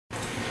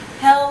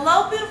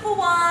Hello beautiful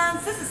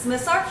ones, this is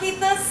Miss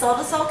Arketha, Soul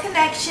to Soul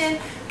Connection,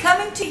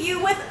 coming to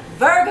you with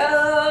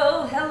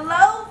Virgo.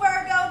 Hello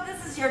Virgo,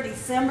 this is your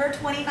December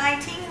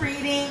 2019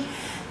 reading.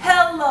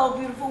 Hello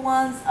beautiful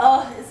ones.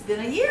 Oh, it's been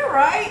a year,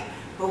 right?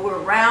 But we're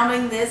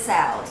rounding this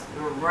out.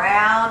 We're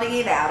rounding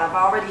it out. I've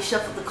already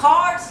shuffled the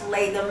cards,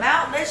 laid them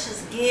out. Let's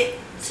just get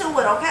to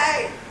it,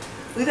 okay?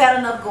 We've had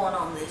enough going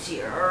on this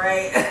year, all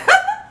right?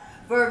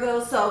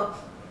 Virgo, so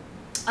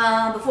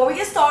before we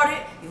get started,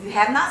 if you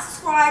have not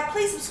subscribed,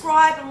 please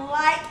subscribe,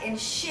 like, and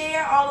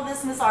share all of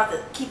this. Miss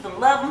Arthur, keep the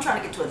love. I'm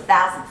trying to get to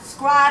 1,000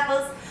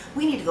 subscribers.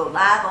 We need to go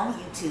live on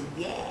YouTube.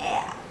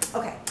 Yeah.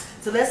 Okay,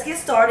 so let's get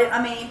started.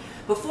 I mean,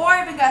 before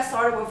I even got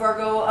started with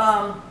Virgo,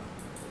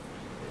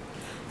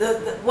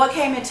 what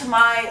came into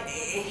my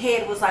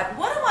head was like,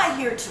 what am I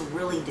here to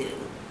really do?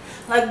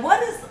 Like,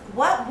 what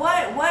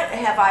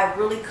have I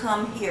really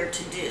come here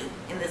to do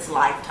in this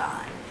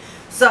lifetime?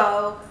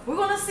 So we're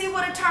going to see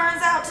what it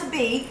turns out to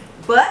be,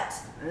 but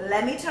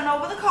let me turn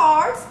over the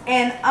cards,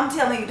 and I'm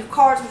telling you, the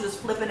cards were just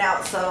flipping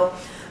out, so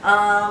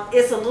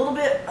it's a little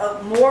bit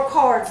of more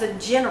cards in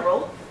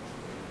general,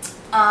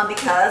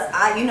 because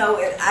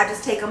I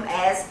just take them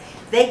as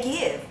they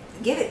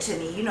give it to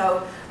me.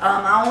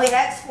 I only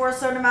ask for a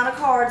certain amount of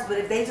cards, but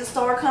if they just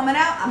start coming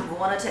out, I'm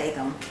going to take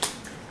them.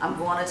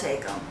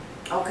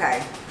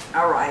 Okay,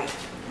 all right,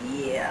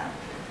 yeah,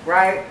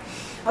 right,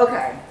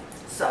 okay,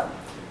 so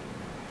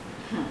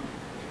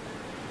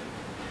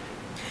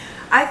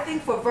I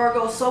think for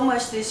Virgo, so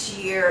much this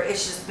year,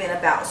 it's just been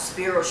about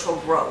spiritual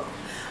growth,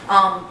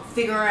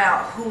 figuring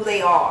out who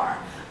they are,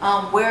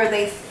 where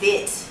they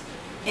fit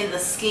in the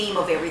scheme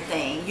of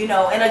everything,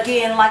 and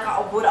again,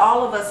 like with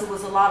all of us, it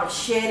was a lot of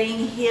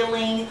shedding,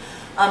 healing,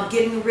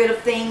 getting rid of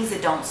things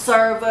that don't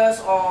serve us,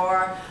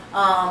 or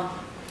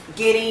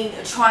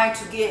trying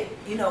to get,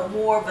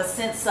 more of a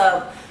sense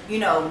of,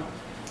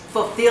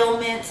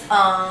 fulfillment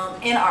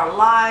in our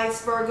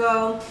lives,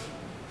 Virgo.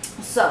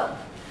 So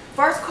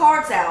first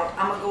cards out,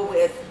 I'm gonna go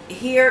with,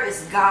 here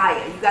is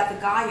Gaia. You got the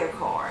Gaia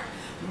card.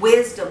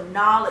 Wisdom,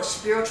 knowledge,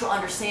 spiritual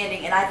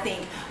understanding, and I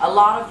think a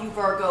lot of you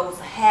Virgos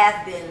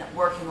have been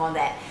working on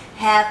that,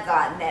 have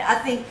gotten that. I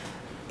think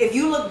if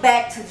you look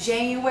back to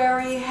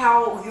January,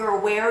 how your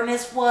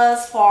awareness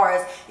was, far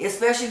as,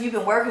 especially if you've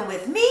been working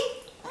with me,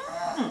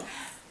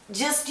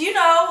 just,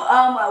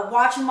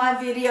 watching my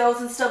videos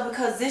and stuff,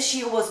 because this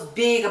year was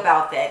big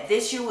about that.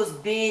 This year was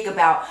big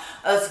about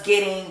us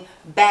getting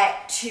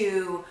back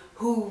to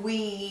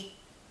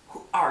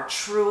our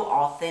true,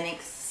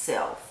 authentic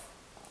self,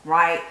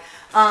 right?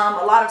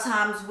 A lot of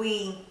times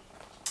we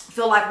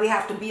feel like we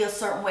have to be a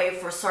certain way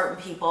for certain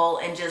people,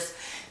 and just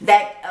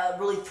that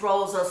really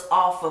throws us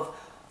off of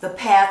the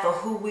path of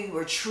who we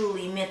were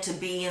truly meant to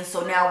be. And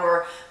so now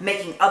we're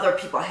making other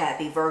people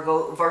happy,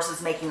 Virgo,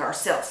 versus making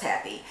ourselves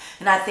happy.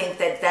 And I think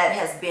that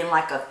has been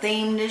like a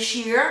theme this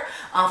year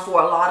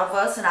for a lot of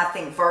us. And I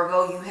think,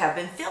 Virgo, you have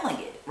been feeling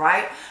it,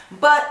 right?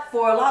 But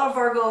for a lot of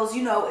Virgos,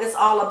 it's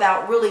all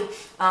about really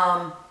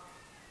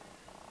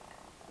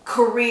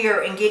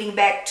career, and getting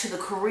back to the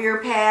career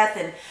path,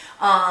 and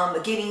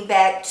getting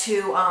back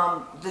to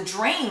the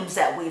dreams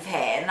that we've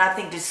had. And I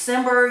think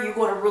December, you're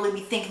going to really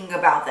be thinking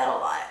about that a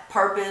lot.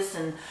 Purpose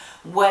and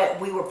what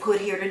we were put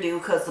here to do,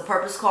 because the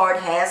purpose card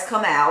has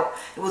come out.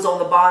 It was on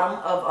the bottom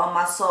of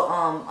my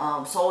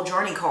soul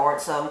journey card,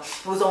 so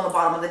it was on the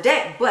bottom of the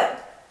deck.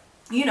 But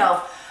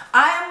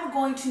I am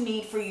going to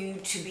need for you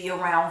to be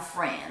around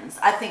friends.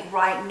 I think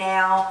right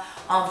now,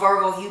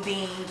 Virgo, you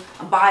being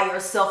by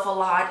yourself a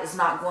lot is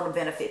not going to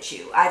benefit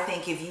you. I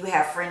think if you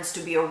have friends to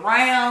be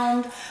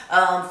around,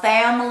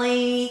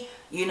 family,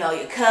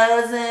 your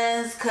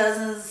cousins,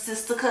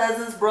 sister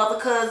cousins, brother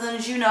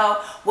cousins,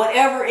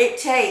 whatever it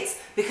takes,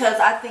 because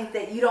I think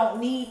that you don't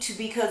need to,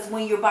 because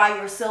when you're by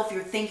yourself,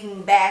 you're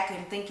thinking back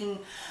and thinking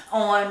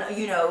on,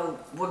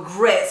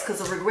 regrets, because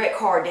the regret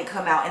card did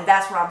come out, and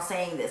that's why I'm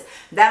saying this.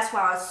 That's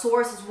why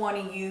Source is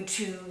wanting you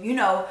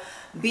to,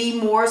 be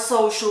more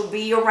social,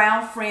 be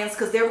around friends,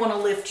 because they're going to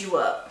lift you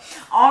up.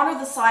 Honor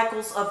the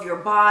cycles of your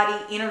body,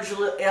 energy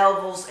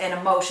levels, and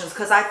emotions,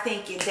 because I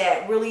think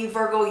that really,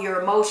 Virgo,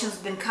 your emotions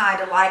been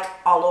kind of like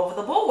all over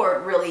the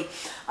board, really,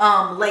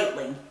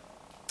 lately.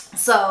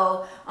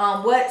 So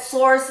what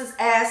Source is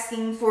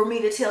asking for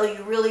me to tell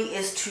you really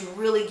is to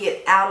really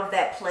get out of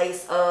that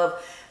place of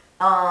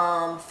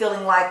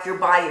feeling like you're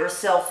by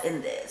yourself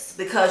in this,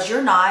 because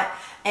you're not.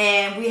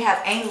 And we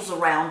have angels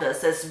around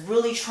us that's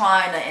really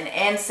trying to, and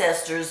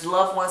ancestors,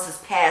 loved ones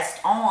that's passed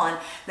on,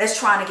 that's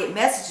trying to get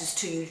messages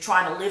to you,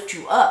 trying to lift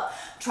you up,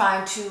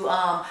 trying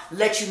to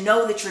let you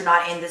know that you're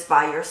not in this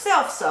by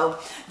yourself. So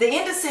the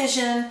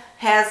indecision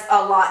has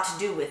a lot to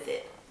do with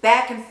it.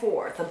 Back and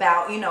forth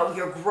about,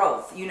 your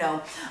growth,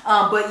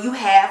 but you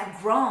have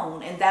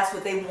grown, and that's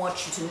what they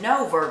want you to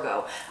know,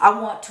 Virgo. I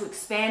want to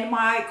expand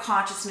my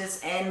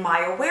consciousness and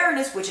my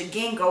awareness, which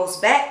again goes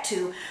back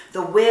to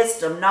the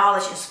wisdom,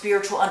 knowledge, and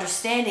spiritual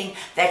understanding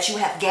that you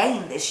have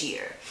gained this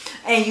year.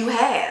 And you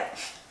have.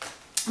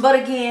 But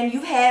again,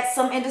 you've had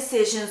some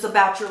indecisions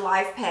about your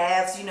life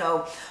paths, you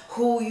know,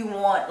 who you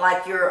want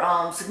like your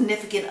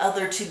significant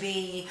other to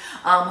be,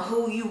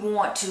 who you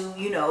want to,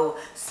 you know,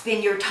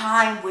 spend your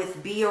time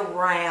with, be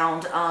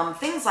around,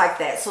 things like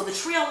that. So the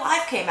Tree of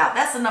Life came out.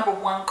 That's the number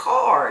one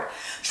card.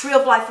 Tree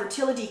of Life,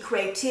 fertility,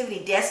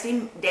 creativity,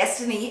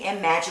 destiny,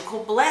 and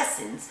magical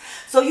blessings.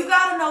 So you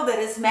got to know that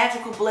it's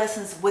magical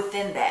blessings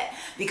within that,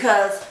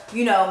 because,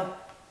 you know,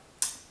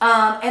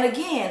 and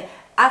again,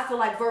 I feel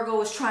like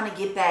Virgo is trying to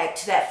get back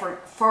to that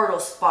fertile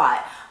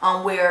spot,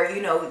 where,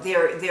 you know,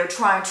 they're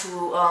trying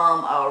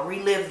to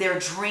relive their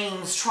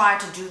dreams, trying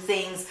to do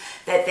things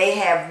that they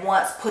have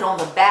once put on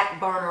the back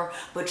burner,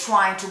 but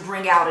trying to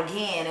bring out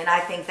again. And I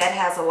think that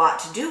has a lot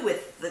to do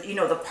with the, you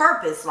know, the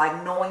purpose,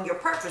 like knowing your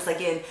purpose.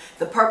 Again,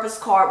 the purpose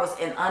card was,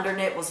 and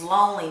underneath was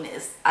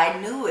loneliness. I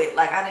knew it.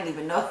 Like, I didn't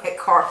even know that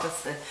card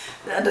was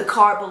the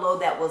card below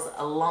that was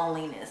a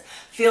loneliness.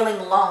 Feeling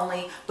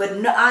lonely, but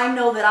no, I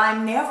know that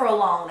I'm never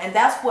alone, and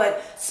that's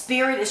what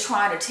Spirit is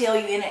trying to tell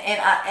you.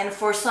 And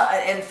for some,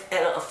 and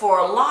for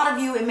a lot of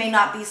you, it may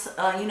not be,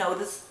 you know,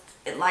 this,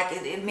 like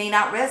it may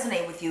not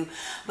resonate with you,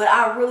 but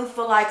I really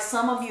feel like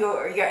some of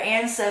your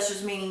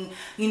ancestors, meaning,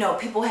 you know,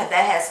 people that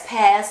has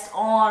passed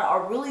on,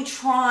 are really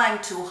trying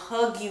to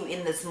hug you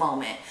in this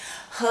moment.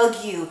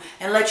 Hug you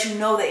and let you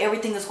know that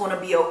everything is going to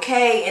be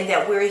okay, and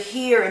that we're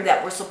here, and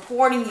that we're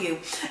supporting you.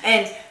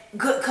 And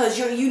because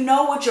you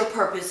know what your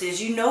purpose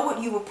is, you know what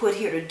you were put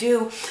here to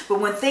do. But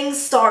when things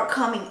start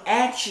coming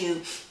at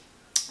you,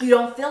 you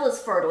don't feel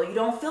as fertile, you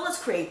don't feel as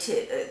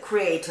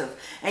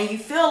creative, and you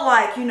feel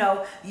like, you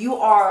know, you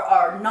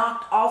are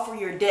knocked off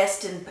of your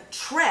destined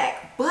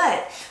track.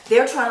 But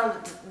they're trying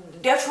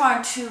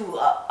to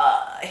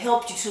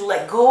help you to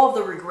let go of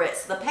the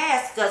regrets, the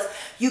past, because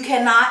you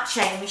cannot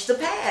change the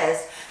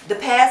past. The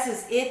past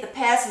is it. The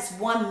past is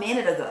 1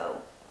 minute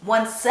ago.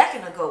 1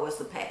 second ago was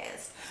the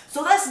past.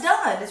 So that's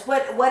done. It's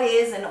what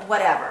is, and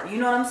whatever. You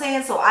know what I'm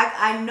saying? So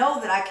I know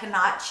that I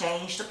cannot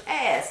change the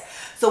past.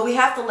 So we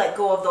have to let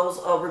go of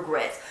those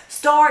regrets.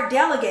 Start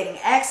delegating.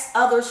 Ask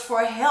others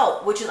for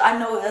help, which is, I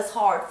know that's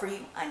hard for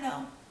you. I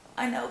know,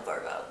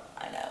 Virgo.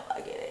 I know,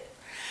 I get it.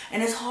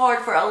 And it's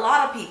hard for a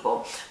lot of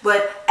people.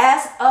 But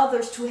ask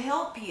others to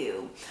help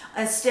you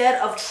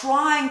instead of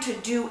trying to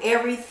do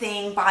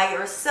everything by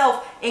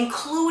yourself,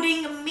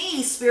 including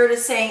me. Spirit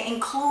is saying,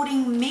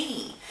 including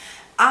me.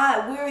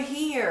 We're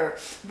here.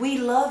 We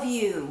love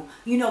you.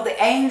 You know,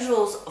 the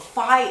angels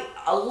fight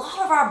a lot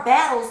of our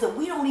battles that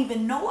we don't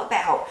even know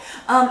about.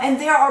 And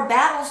there are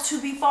battles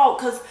to be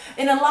fought,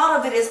 and a lot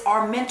of it is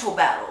our mental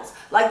battles.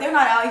 Like, they're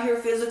not out here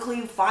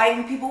physically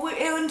fighting people.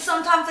 And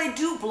sometimes they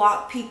do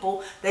block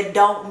people that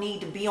don't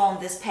need to be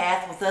on this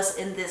path with us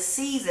in this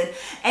season.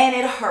 And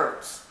it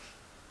hurts.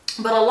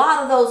 But a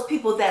lot of those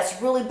people that's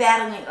really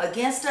battling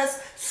against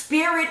us,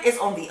 Spirit is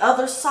on the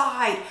other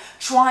side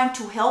trying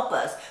to help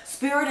us.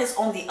 Spirit is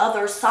on the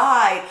other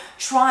side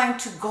trying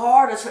to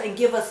guard us and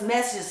give us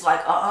messages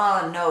like,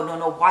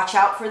 no, watch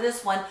out for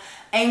this one.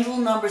 Angel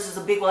numbers is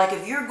a big one. Like,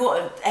 if you're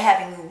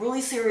having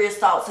really serious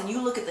thoughts and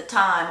you look at the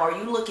time, or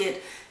you look at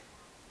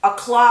a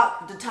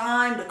clock, the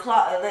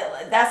clock,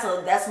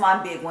 that's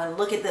my big one.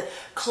 Look at the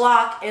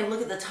clock and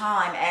look at the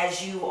time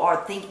as you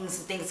are thinking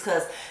some things,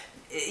 because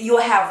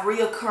you'll have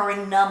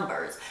reoccurring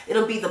numbers.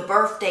 It'll be the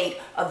birth date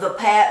of the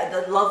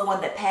loved one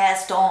that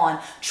passed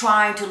on,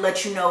 trying to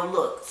let you know,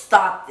 look,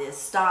 stop this,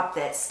 stop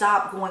that,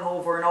 stop going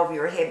over and over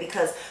your head,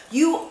 because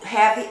you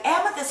have the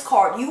Amethyst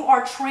card. You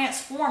are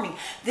transforming.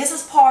 This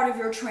is part of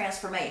your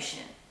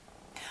transformation,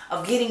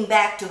 of getting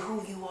back to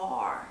who you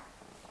are,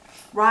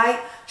 right?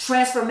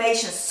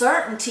 Transformation,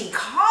 certainty,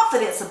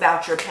 confidence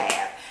about your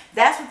path.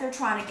 That's what they're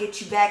trying to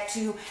get you back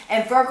to.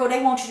 And Virgo,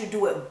 they want you to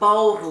do it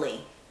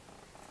boldly.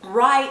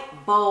 Right?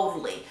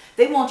 Boldly.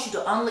 They want you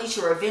to unleash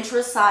your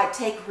adventurous side,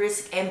 take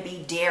risk, and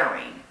be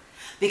daring.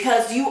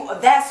 Because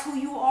that's who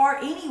you are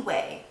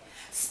anyway.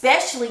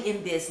 Especially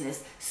in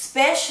business.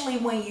 Especially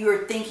when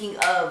you're thinking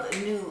of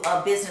new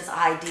business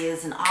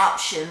ideas and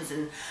options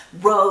and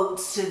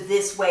roads to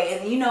this way.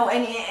 And, you know,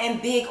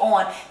 and big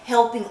on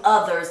helping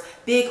others.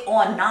 Big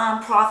on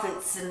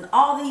nonprofits and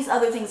all these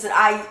other things that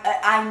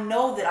I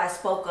know that I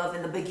spoke of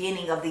in the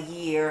beginning of the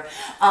year,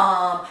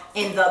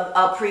 in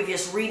the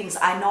previous readings.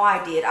 I know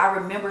I did. I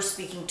remember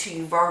speaking to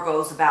you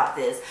Virgos about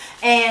this.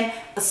 And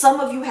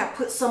some of you have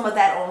put some of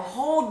that on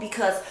hold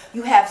because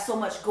you have so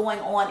much going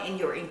on in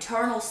your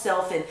internal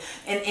self and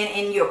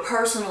in your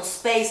personal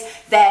space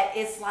that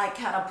it's like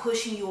kind of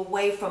pushing you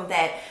away from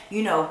that,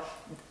 you know,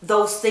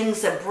 those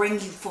things that bring you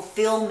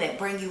fulfillment,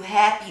 bring you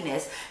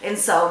happiness. And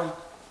so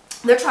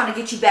they're trying to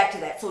get you back to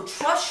that. So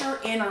trust your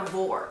inner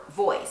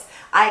voice.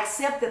 I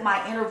accept that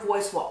my inner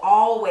voice will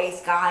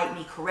always guide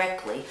me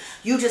correctly.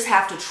 You just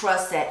have to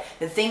trust that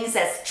the things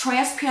that's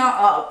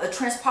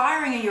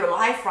transpiring in your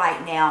life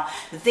right now,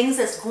 the things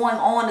that's going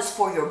on is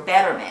for your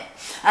betterment.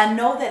 I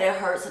know that it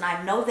hurts, and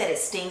I know that it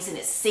stings, and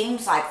it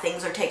seems like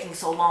things are taking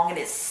so long, and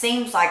it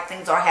seems like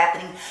things are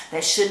happening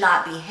that should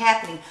not be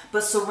happening,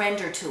 but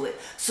surrender to it.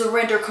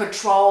 Surrender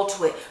control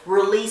to it.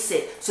 Release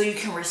it so you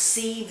can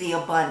receive the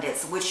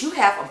abundance, which you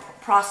have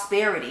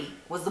prosperity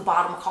was the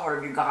bottom card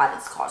of your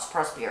guidance cards,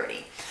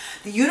 prosperity.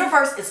 The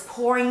universe is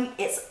pouring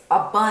its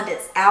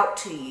abundance out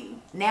to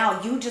you.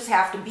 Now you just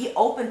have to be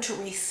open to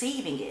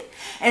receiving it.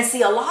 And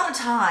see, a lot of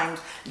times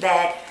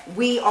that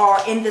we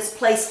are in this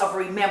place of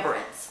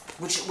remembrance,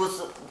 which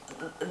was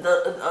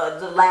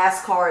the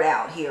last card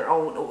out here.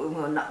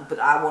 But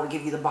I want to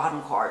give you the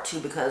bottom card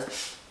too,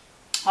 because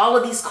all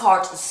of these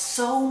cards is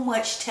so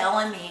much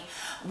telling me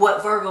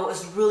what Virgo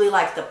is really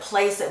like, the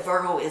place that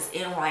Virgo is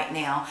in right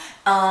now.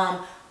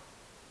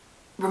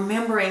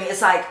 Remembering,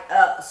 it's like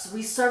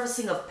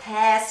resurfacing of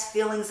past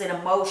feelings and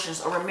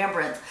emotions or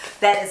remembrance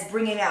that is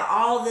bringing out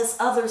all this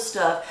other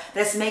stuff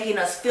that's making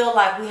us feel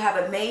like we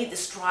haven't made the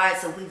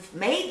strides that we've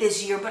made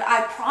this year. But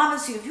I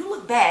promise you, if you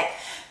look back,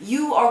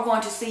 you are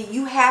going to see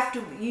you have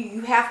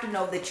to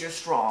know that you're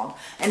strong.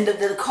 And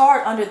the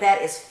card under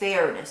that is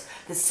fairness.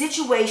 The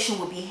situation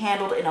will be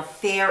handled in a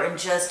fair and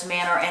just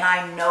manner. And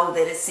I know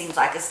that it seems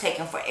like it's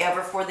taken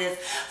forever for this.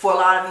 For a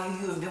lot of you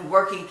who have been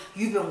working,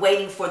 you've been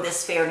waiting for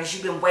this fairness.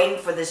 You've been waiting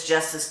for this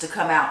justice to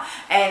come out.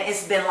 And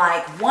it's been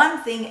like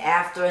one thing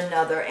after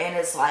another. And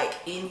it's like,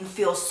 and you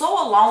feel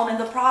so alone in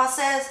the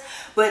process.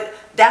 But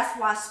that's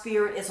why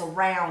Spirit is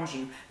around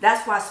you.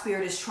 That's why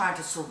Spirit is trying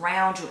to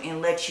surround you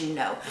and let you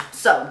know.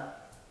 So,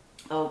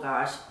 oh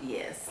gosh,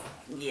 yes,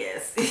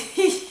 yes,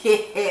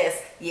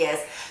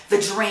 yes. The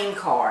dream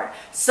card.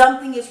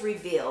 Something is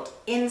revealed.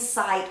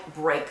 Insight,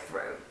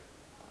 breakthrough.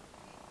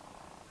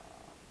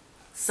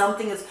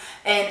 Something is,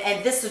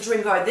 and this is the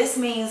dream card. This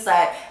means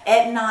that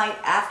at night,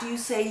 after you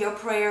say your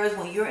prayers,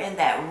 when you're in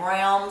that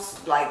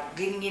realms, like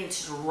getting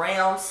into the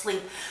realm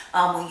sleep,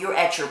 when you're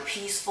at your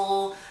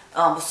peaceful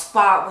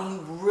spot, when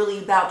you're really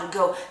about to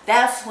go,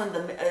 that's when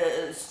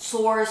the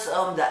source,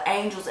 the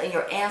angels and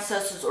your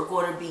ancestors are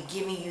going to be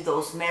giving you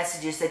those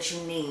messages that you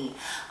need,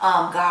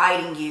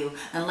 guiding you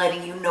and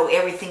letting you know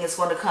everything is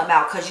going to come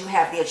out, because you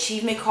have the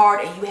achievement card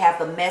and you have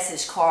the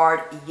message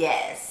card.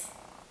 Yes.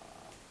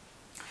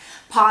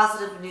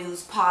 Positive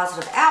news,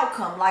 positive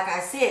outcome. Like I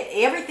said,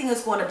 everything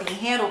is going to be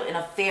handled in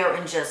a fair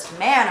and just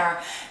manner.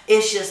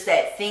 It's just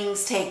that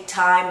things take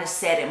time to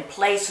set in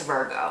place,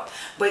 Virgo.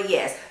 But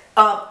yes,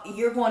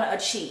 you're going to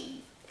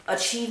achieve.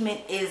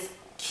 Achievement is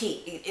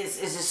key. Is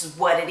just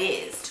what it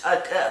is.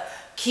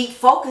 Keep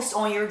focused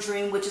on your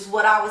dream, which is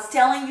what I was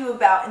telling you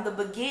about in the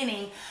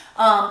beginning.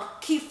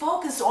 Keep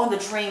focused on the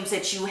dreams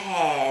that you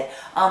had,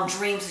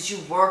 dreams that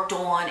you worked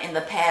on in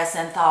the past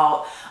and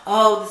thought,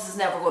 oh, this is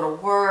never going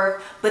to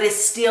work, but it's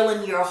still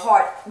in your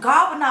heart.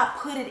 God would not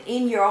put it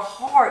in your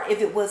heart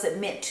if it wasn't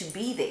meant to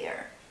be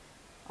there.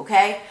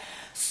 Okay?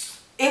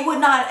 It would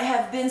not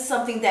have been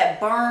something that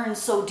burned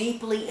so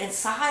deeply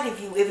inside of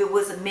you if it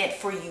wasn't meant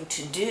for you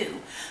to do.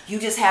 You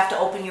just have to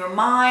open your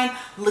mind,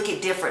 look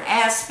at different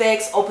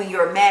aspects, open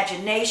your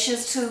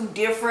imaginations to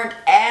different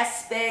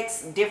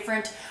aspects,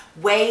 different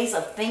ways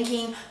of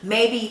thinking.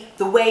 Maybe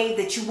the way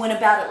that you went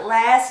about it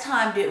last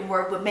time didn't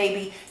work, but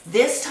maybe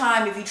this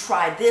time, if you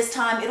try this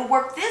time, it'll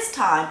work this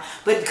time.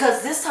 But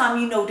because this time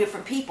you know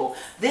different people,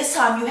 this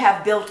time you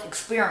have built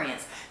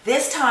experience.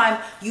 This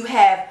time you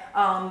have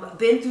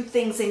been through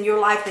things in your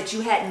life that you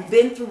hadn't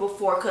been through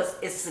before, because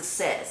it's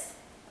success.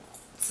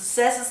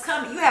 Success is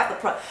coming. You have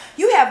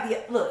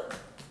the look.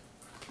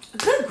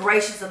 Good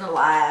gracious and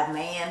alive,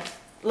 man.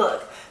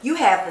 Look, you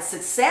have the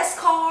success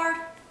card.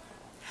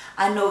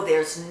 I know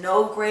there's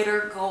no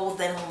greater goal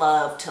than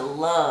love, to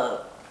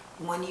love.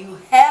 When you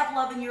have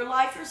love in your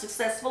life, you're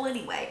successful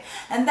anyway.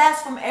 And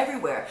that's from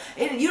everywhere.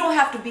 You don't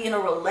have to be in a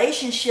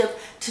relationship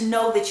to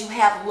know that you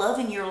have love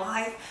in your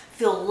life,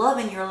 feel love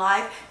in your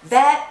life.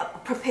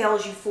 That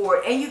propels you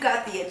forward. And you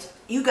got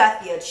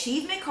the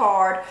achievement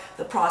card,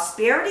 the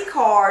prosperity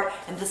card,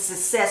 and the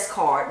success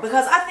card.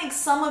 Because I think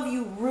some of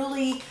you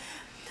really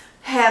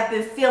have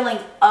been feeling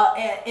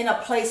in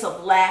a place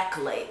of lack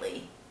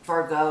lately,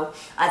 Virgo.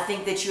 I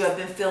think that you have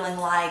been feeling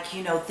like,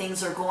 you know,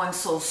 things are going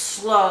so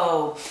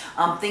slow.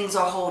 Things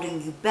are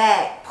holding you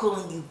back,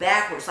 pulling you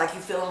backwards, like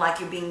you're feeling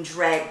like you're being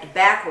dragged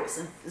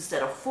backwards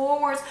instead of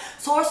forwards.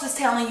 Source is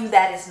telling you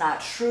that is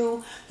not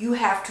true. You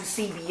have to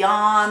see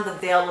beyond the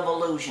veil of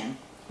illusion.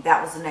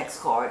 That was the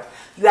next card.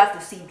 You have to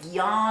see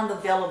beyond the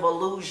veil of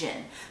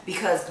illusion,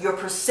 because your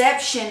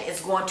perception is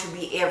going to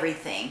be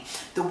everything.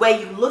 The way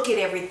you look at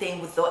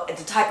everything, with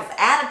the type of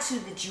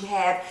attitude that you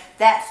have,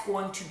 that's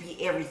going to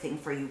be everything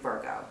for you,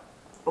 Virgo.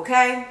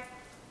 Okay?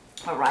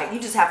 All right. You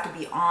just have to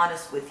be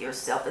honest with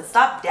yourself and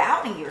stop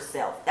doubting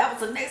yourself. That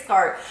was the next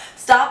card.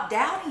 Stop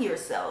doubting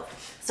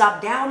yourself.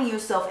 Stop doubting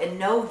yourself and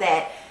know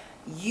that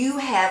you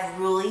have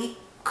really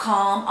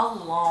come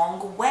a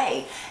long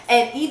way.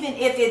 And even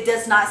if it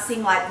does not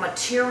seem like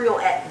material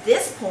at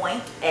this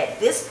point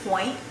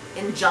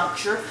in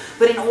juncture,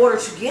 but in order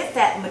to get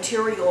that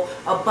material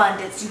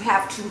abundance, you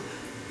have to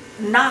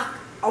knock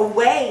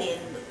away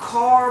and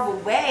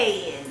carve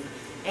away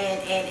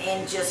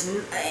and just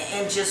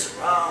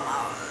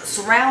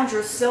surround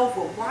yourself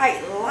with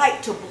white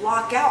light to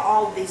block out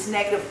all of these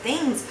negative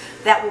things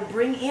that will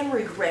bring in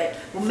regret,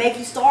 will make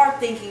you start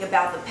thinking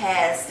about the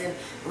past and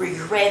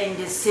regretting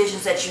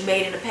decisions that you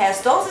made in the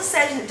past. Those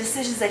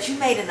decisions that you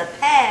made in the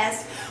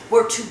past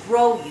were to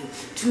grow you,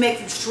 to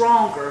make you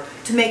stronger,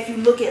 to make you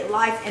look at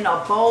life in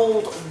a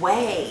bold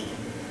way,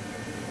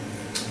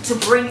 to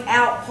bring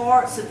out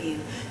parts of you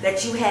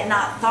that you had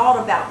not thought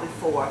about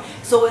before.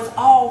 So it's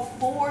all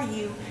for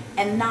you,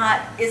 and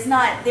it's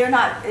not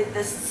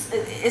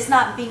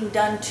being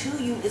done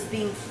to you, it's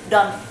being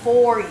done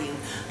for you,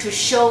 to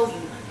show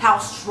you how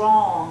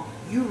strong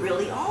you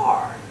really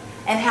are,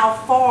 and how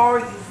far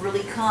you've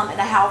really come, and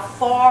how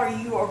far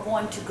you are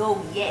going to go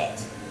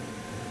yet.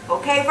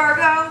 Okay,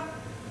 Virgo?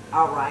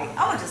 All right, I'm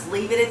gonna just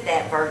leave it at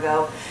that,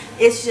 Virgo.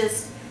 It's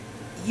just,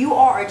 you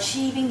are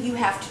achieving. You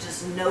have to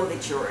just know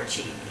that you're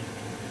achieving.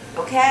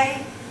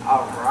 Okay?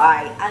 All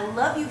right. I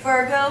love you,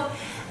 Virgo.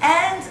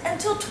 And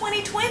until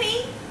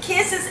 2020,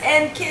 kisses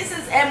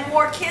and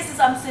more kisses.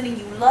 I'm sending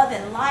you love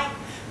and light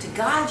to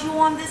guide you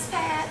on this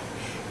path.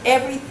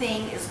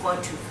 Everything is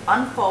going to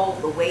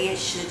unfold the way it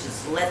should.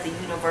 Just let the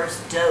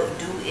universe do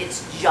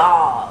its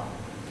job.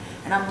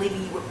 And I'm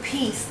leaving you with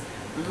peace,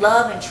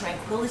 love, and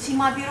tranquility,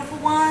 my beautiful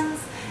ones.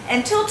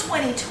 Until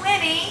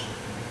 2020,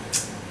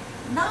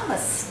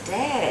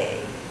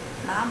 namaste.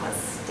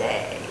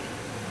 Namaste.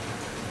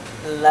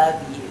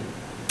 Love you.